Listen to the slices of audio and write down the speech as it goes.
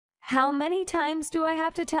How many times do I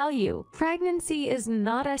have to tell you? Pregnancy is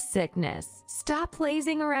not a sickness. Stop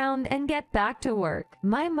lazing around and get back to work.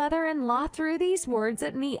 My mother-in-law threw these words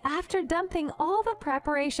at me after dumping all the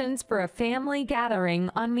preparations for a family gathering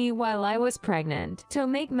on me while I was pregnant. To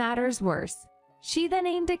make matters worse, she then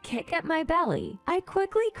aimed a kick at my belly. I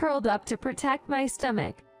quickly curled up to protect my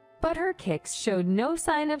stomach, but her kicks showed no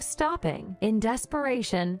sign of stopping. In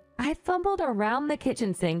desperation, I fumbled around the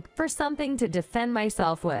kitchen sink for something to defend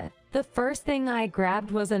myself with. The first thing I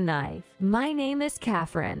grabbed was a knife. My name is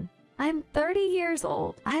Catherine. I'm 30 years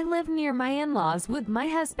old. I live near my in-laws with my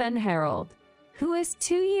husband Harold, who is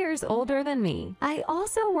 2 years older than me. I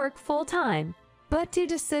also work full-time, but due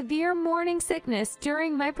to severe morning sickness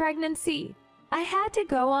during my pregnancy, I had to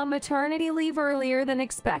go on maternity leave earlier than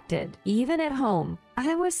expected. Even at home,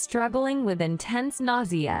 I was struggling with intense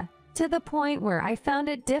nausea, to the point where I found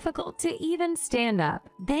it difficult to even stand up.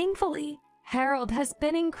 Thankfully, Harold has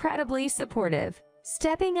been incredibly supportive,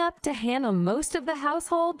 stepping up to handle most of the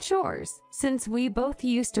household chores. Since we both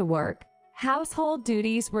used to work, household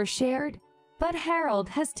duties were shared, but Harold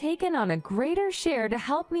has taken on a greater share to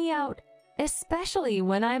help me out, especially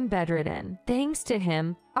when I'm bedridden. Thanks to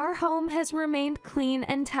him, our home has remained clean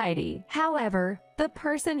and tidy. However, the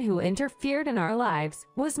person who interfered in our lives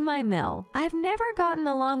was my Mill. I've never gotten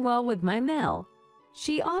along well with my Mill.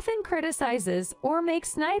 She often criticizes or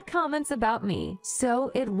makes snide comments about me, so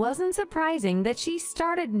it wasn't surprising that she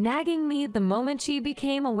started nagging me the moment she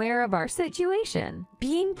became aware of our situation.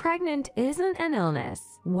 Being pregnant isn't an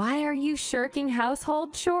illness. Why are you shirking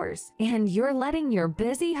household chores? And you're letting your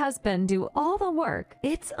busy husband do all the work.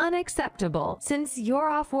 It's unacceptable. Since you're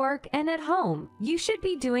off work and at home, you should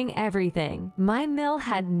be doing everything. My Mill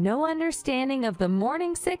had no understanding of the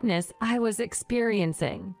morning sickness I was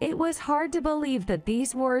experiencing. It was hard to believe that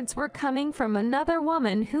these words were coming from another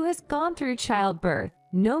woman who has gone through childbirth.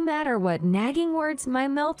 No matter what nagging words my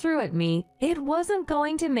Mill threw at me, it wasn't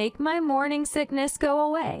going to make my morning sickness go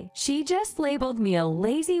away. She just labeled me a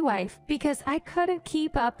lazy wife because I couldn't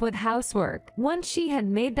keep up with housework. Once she had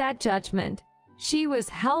made that judgment, she was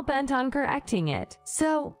hell-bent on correcting it.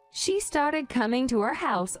 So, she started coming to our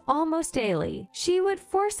house almost daily. She would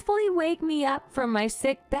forcefully wake me up from my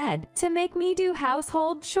sick bed to make me do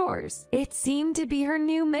household chores. It seemed to be her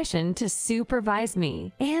new mission to supervise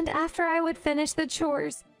me. And after I would finish the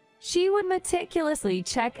chores, she would meticulously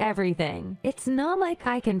check everything. It's not like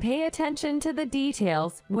I can pay attention to the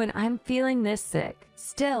details when I'm feeling this sick.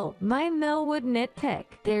 Still, my Mill would nitpick.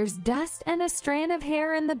 There's dust and a strand of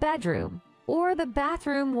hair in the bedroom, or the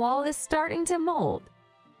bathroom wall is starting to mold,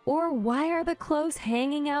 or why are the clothes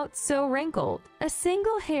hanging out so wrinkled? A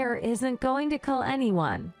single hair isn't going to kill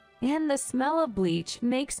anyone, and the smell of bleach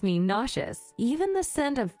makes me nauseous. Even the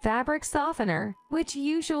scent of fabric softener, which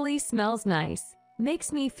usually smells nice,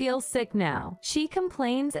 makes me feel sick now. She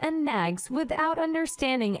complains and nags without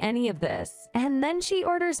understanding any of this, and then she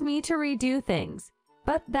orders me to redo things.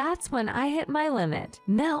 But that's when I hit my limit.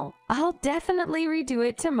 Mill, I'll definitely redo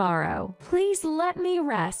it tomorrow. Please let me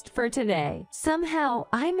rest for today. Somehow,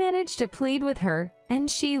 I manage to plead with her, and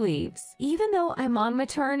she leaves. Even though I'm on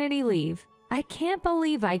maternity leave, I can't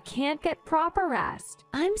believe I can't get proper rest.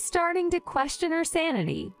 I'm starting to question her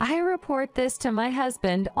sanity. I report this to my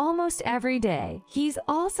husband almost every day. He's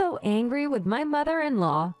also angry with my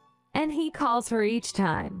mother-in-law, and he calls her each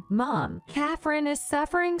time. Mom, Catherine is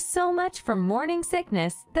suffering so much from morning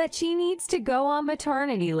sickness that she needs to go on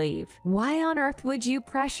maternity leave. Why on earth would you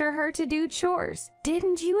pressure her to do chores?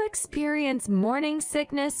 Didn't you experience morning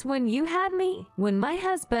sickness when you had me? When my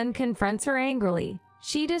husband confronts her angrily,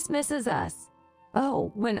 she dismisses us.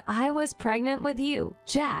 Oh, when I was pregnant with you,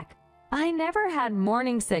 Jack, I never had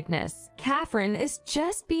morning sickness. Catherine is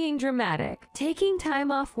just being dramatic. Taking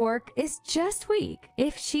time off work is just weak.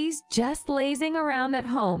 If she's just lazing around at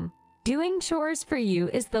home, doing chores for you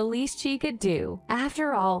is the least she could do.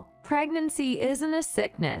 After all, pregnancy isn't a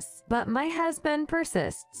sickness. But my husband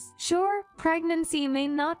persists. Sure, pregnancy may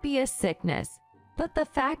not be a sickness, but the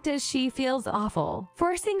fact is she feels awful.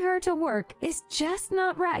 Forcing her to work is just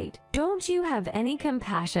not right. Don't you have any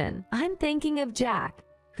compassion? I'm thinking of Jack,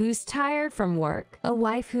 who's tired from work. A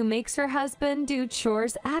wife who makes her husband do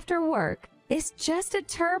chores after work is just a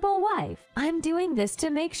terrible wife. I'm doing this to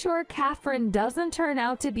make sure Catherine doesn't turn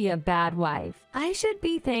out to be a bad wife. I should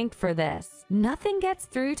be thanked for this. Nothing gets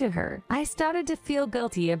through to her. I started to feel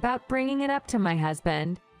guilty about bringing it up to my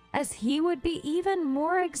husband, as he would be even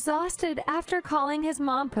more exhausted after calling his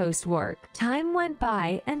mom post-work. Time went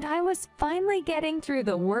by, and I was finally getting through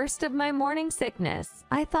the worst of my morning sickness.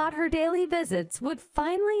 I thought her daily visits would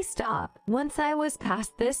finally stop once I was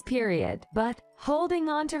past this period, but Holding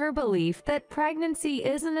on to her belief that pregnancy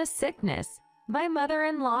isn't a sickness, my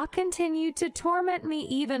mother-in-law continued to torment me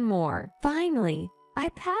even more. Finally, I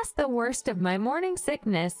passed the worst of my morning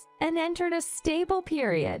sickness and entered a stable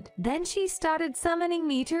period. Then she started summoning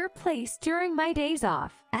me to her place during my days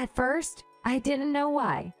off. At first, I didn't know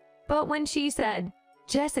why, but when she said,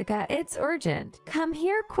 "Jessica, it's urgent. Come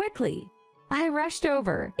here quickly," I rushed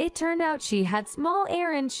over. It turned out she had small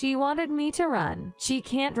errands she wanted me to run. She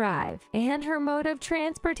can't drive, and her mode of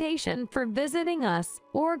transportation for visiting us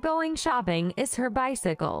or going shopping is her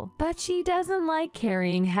bicycle, but she doesn't like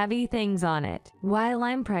carrying heavy things on it. While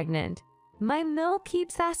I'm pregnant, my mill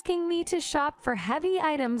keeps asking me to shop for heavy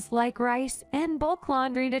items like rice and bulk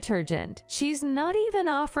laundry detergent. She's not even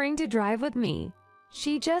offering to drive with me.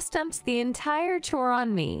 She just dumps the entire chore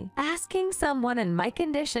on me, asking someone in my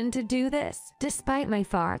condition to do this. Despite my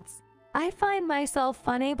thoughts, I find myself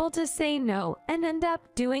unable to say no and end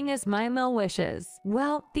up doing as my mill wishes.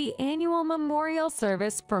 Well, the annual memorial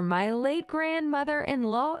service for my late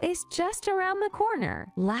grandmother-in-law is just around the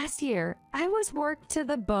corner. Last year, I was worked to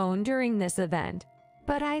the bone during this event,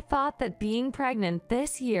 but I thought that being pregnant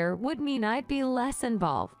this year would mean I'd be less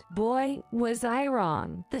involved. Boy, was I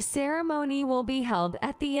wrong. The ceremony will be held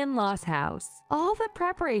at the in-laws' house. All the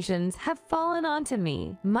preparations have fallen onto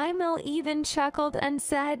me. My mill even chuckled and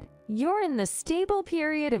said, "You're in the stable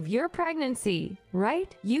period of your pregnancy,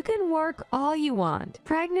 right? You can work all you want.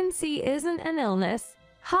 Pregnancy isn't an illness."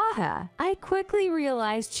 Haha. I quickly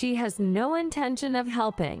realized she has no intention of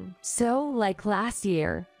helping. So, like last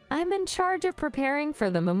year, I'm in charge of preparing for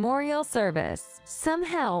the memorial service.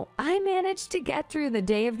 Somehow, I managed to get through the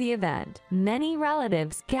day of the event. Many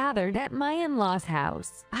relatives gathered at my in-laws'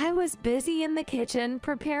 house. I was busy in the kitchen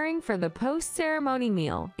preparing for the post-ceremony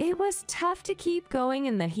meal. It was tough to keep going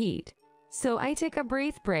in the heat, so I took a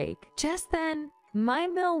brief break. Just then, my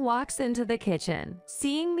mill walks into the kitchen.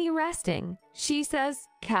 Seeing me resting, she says,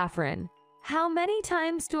 "Catherine, how many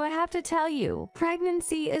times do I have to tell you?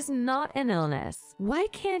 Pregnancy is not an illness. Why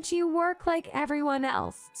can't you work like everyone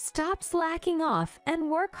else? Stop slacking off and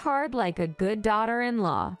work hard like a good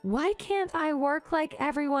daughter-in-law. Why can't I work like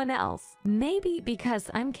everyone else?" Maybe because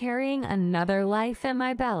I'm carrying another life in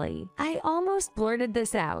my belly. I almost blurted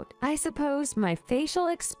this out. I suppose my facial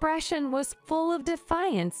expression was full of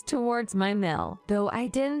defiance towards my mill, though I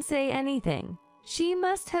didn't say anything. She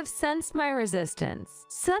must have sensed my resistance.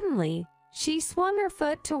 Suddenly, she swung her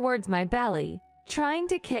foot towards my belly, trying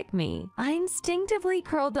to kick me. I instinctively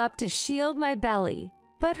curled up to shield my belly,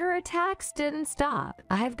 but her attacks didn't stop.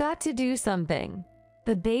 I've got to do something.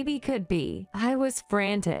 The baby could be. I was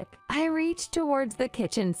frantic. I reached towards the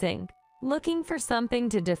kitchen sink, looking for something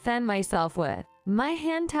to defend myself with. My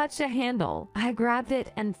hand touched a handle. I grabbed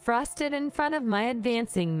it and thrust it in front of my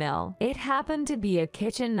advancing mill. It happened to be a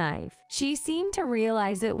kitchen knife. She seemed to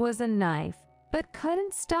realize it was a knife, but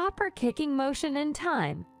couldn't stop her kicking motion in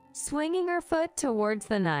time, swinging her foot towards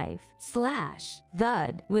the knife. Slash!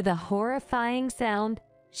 Thud! With a horrifying sound,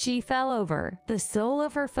 she fell over. The sole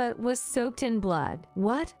of her foot was soaked in blood.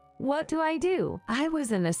 What do I do? I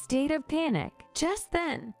was in a state of panic. Just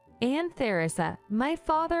then, Aunt Theresa, my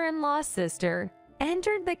father-in-law's sister,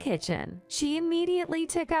 entered the kitchen. She immediately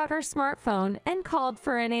took out her smartphone and called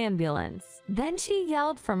for an ambulance. Then she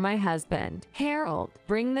yelled for my husband, "Harold,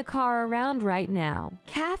 bring the car around right now.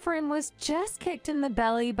 Catherine was just kicked in the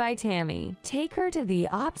belly by Tammy. Take her to the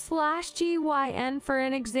OP/GYN for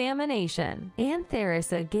an examination." Aunt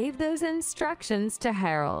Theresa gave those instructions to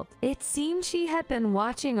Harold. It seemed she had been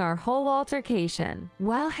watching our whole altercation.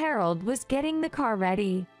 While Harold was getting the car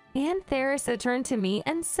ready, Aunt Theresa turned to me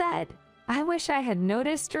and said, "I wish I had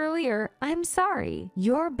noticed earlier. I'm sorry.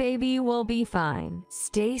 Your baby will be fine.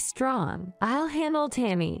 Stay strong. I'll handle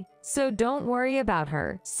Tammy, so don't worry about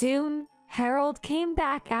her." Soon, Harold came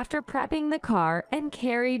back after prepping the car and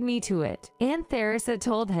carried me to it. Aunt Theresa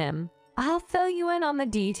told him, "I'll fill you in on the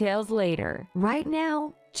details later. Right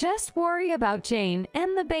now, just worry about Jane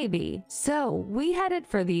and the baby." So, we headed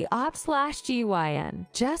for the OP/GYN.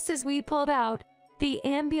 Just as we pulled out, the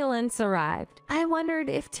ambulance arrived. I wondered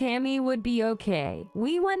if Tammy would be okay.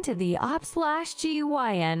 We went to the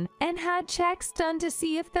OP/GYN and had checks done to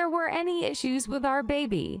see if there were any issues with our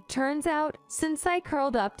baby. Turns out, since I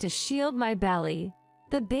curled up to shield my belly,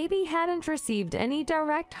 the baby hadn't received any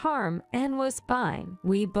direct harm and was fine.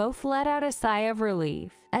 We both let out a sigh of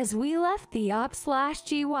relief. As we left the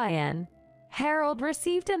OP/GYN, Harold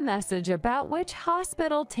received a message about which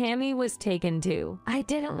hospital Tammy was taken to. I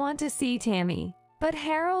didn't want to see Tammy, but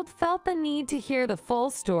Harold felt the need to hear the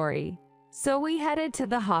full story, so we headed to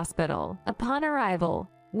the hospital. Upon arrival,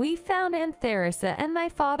 we found Aunt Theresa and my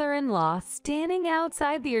father-in-law standing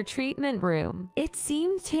outside their treatment room. It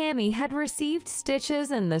seemed Tammy had received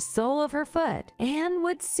stitches in the sole of her foot and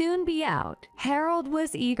would soon be out. Harold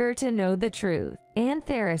was eager to know the truth. Aunt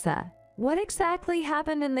Theresa, what exactly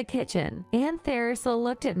happened in the kitchen? Aunt Theresa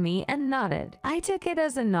looked at me and nodded. I took it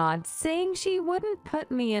as a nod, saying she wouldn't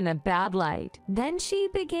put me in a bad light. Then she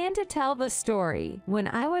began to tell the story. When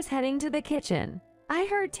I was heading to the kitchen, I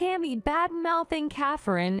heard Tammy bad-mouthing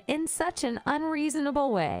Catherine in such an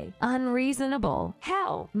unreasonable way. Unreasonable?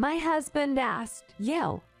 How? My husband asked.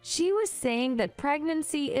 Yo, she was saying that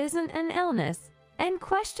pregnancy isn't an illness and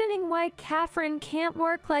questioning why Catherine can't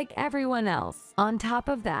work like everyone else. On top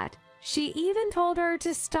of that, she even told her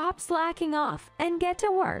to stop slacking off and get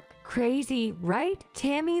to work. Crazy, right?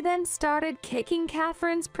 Tammy then started kicking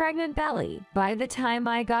Catherine's pregnant belly. By the time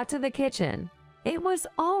I got to the kitchen, it was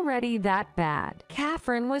already that bad.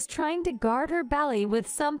 Catherine was trying to guard her belly with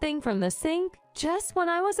something from the sink just when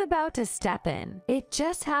I was about to step in. It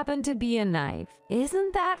just happened to be a knife.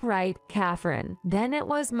 Isn't that right, Catherine? Then it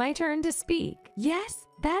was my turn to speak. Yes,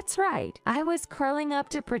 that's right. I was curling up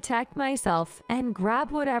to protect myself and grab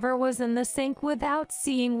whatever was in the sink without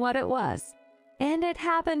seeing what it was. And it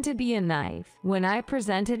happened to be a knife. When I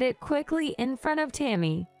presented it quickly in front of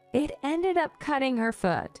Tammy, it ended up cutting her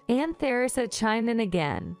foot. Aunt Theresa chimed in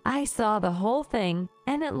again. I saw the whole thing,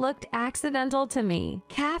 and it looked accidental to me.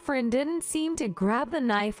 Catherine didn't seem to grab the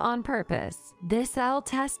knife on purpose. This I'll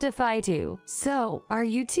testify to. So, are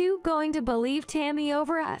you two going to believe Tammy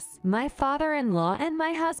over us? My father-in-law and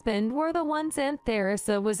my husband were the ones Aunt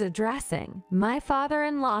Theresa was addressing. My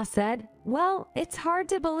father-in-law said, well, it's hard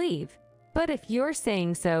to believe. But if you're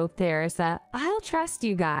saying so, Theresa, I'll trust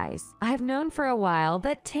you guys. I've known for a while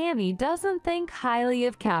that Tammy doesn't think highly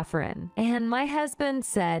of Catherine. And my husband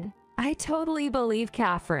said, I totally believe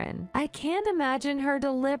Catherine. I can't imagine her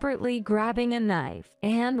deliberately grabbing a knife.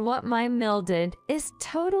 And what my Mill did is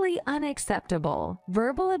totally unacceptable.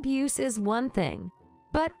 Verbal abuse is one thing,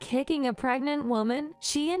 but kicking a pregnant woman,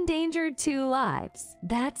 she endangered 2 lives.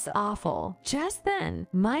 That's awful. Just then,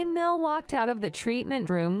 my Mill walked out of the treatment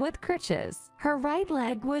room with crutches. Her right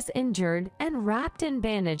leg was injured and wrapped in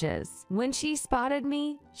bandages. When she spotted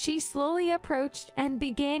me, she slowly approached and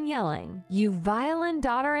began yelling, You violent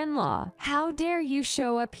daughter-in-law, how dare you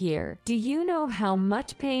show up here? Do you know how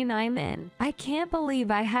much pain I'm in? I can't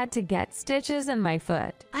believe I had to get stitches in my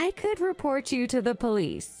foot. I could report you to the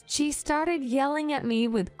police. She started yelling at me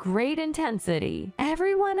with great intensity.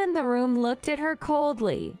 Everyone in the room looked at her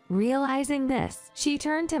coldly. Realizing this, she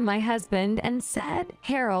turned to my husband and said,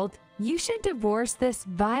 Harold, you should divorce this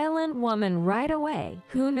violent woman right away.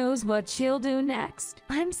 Who knows what she'll do next?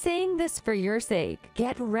 I'm saying this for your sake.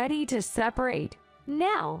 Get ready to separate.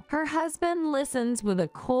 Now, her husband listens with a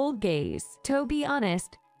cold gaze. To be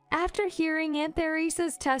honest, after hearing Aunt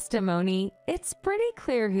Theresa's testimony, it's pretty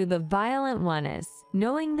clear who the violent one is.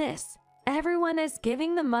 Knowing this, everyone is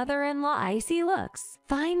giving the mother-in-law icy looks.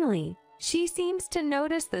 Finally, she seems to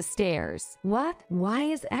notice the stares. What? Why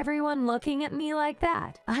is everyone looking at me like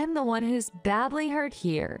that? I'm the one who's badly hurt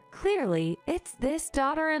here. Clearly, it's this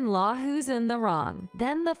daughter-in-law who's in the wrong.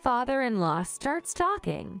 Then the father-in-law starts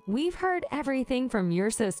talking. We've heard everything from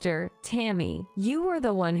your sister, Tammy. You were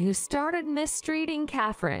the one who started mistreating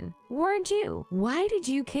Catherine, weren't you? Why did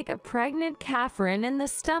you kick a pregnant Catherine in the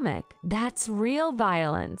stomach? That's real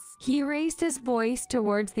violence. He raised his voice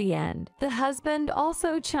towards the end. The husband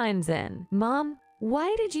also chimes in. Mom,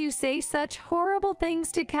 why did you say such horrible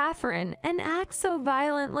things to Catherine and act so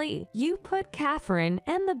violently? You put Catherine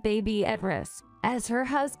and the baby at risk. As her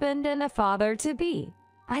husband and a father-to-be,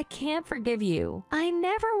 I can't forgive you. I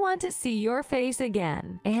never want to see your face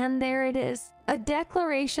again. And there it is, a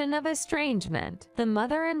declaration of estrangement. The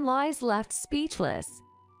mother-in-law is left speechless.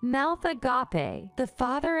 Mouth agape. The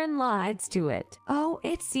father-in-law adds to it. Oh,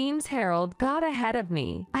 it seems Harold got ahead of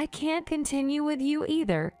me. I can't continue with you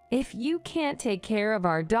either. If you can't take care of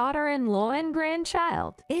our daughter-in-law and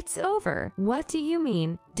grandchild, it's over. What do you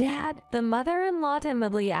mean, Dad? The mother-in-law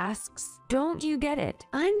timidly asks. Don't you get it?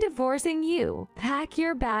 I'm divorcing you. Pack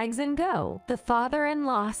your bags and go. The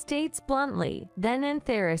father-in-law states bluntly. Then Aunt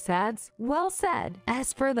Theresa adds, well said.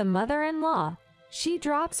 As for the mother-in-law, she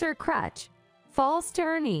drops her crutch, falls to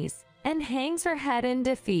her knees, and hangs her head in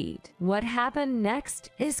defeat. What happened next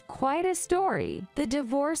is quite a story. The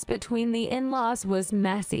divorce between the in-laws was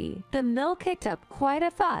messy. The Mill kicked up quite a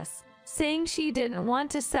fuss, saying she didn't want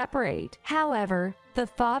to separate. However, the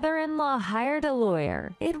father-in-law hired a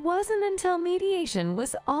lawyer. It wasn't until mediation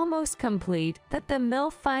was almost complete that the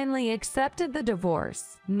Mill finally accepted the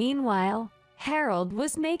divorce. Meanwhile, Harold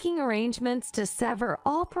was making arrangements to sever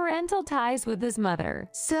all parental ties with his mother,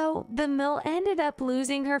 so the mill ended up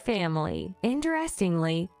losing her family.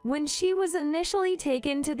 Interestingly, when she was initially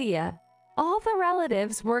taken to the all the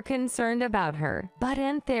relatives were concerned about her, but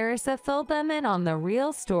Aunt Theresa filled them in on the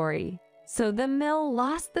real story. So the mill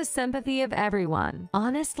lost the sympathy of everyone.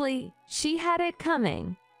 Honestly, she had it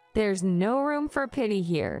coming. There's no room for pity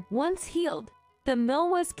here. Once healed, the mill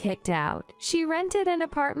was kicked out. She rented an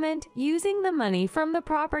apartment using the money from the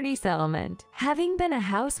property settlement. Having been a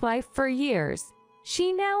housewife for years,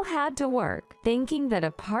 she now had to work, thinking that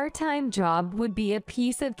a part-time job would be a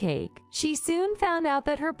piece of cake. She soon found out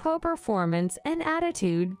that her poor performance and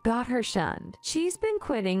attitude got her shunned. She's been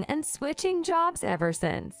quitting and switching jobs ever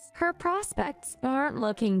since. Her prospects aren't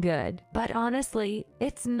looking good, but honestly,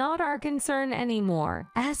 it's not our concern anymore.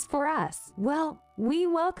 As for us, well, we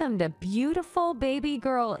welcomed a beautiful baby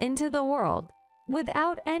girl into the world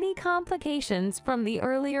without any complications from the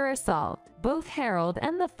earlier assault. Both Harold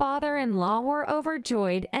and the father-in-law were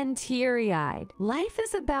overjoyed and teary-eyed. Life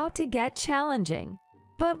is about to get challenging,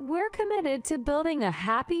 but we're committed to building a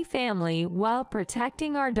happy family while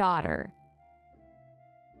protecting our daughter.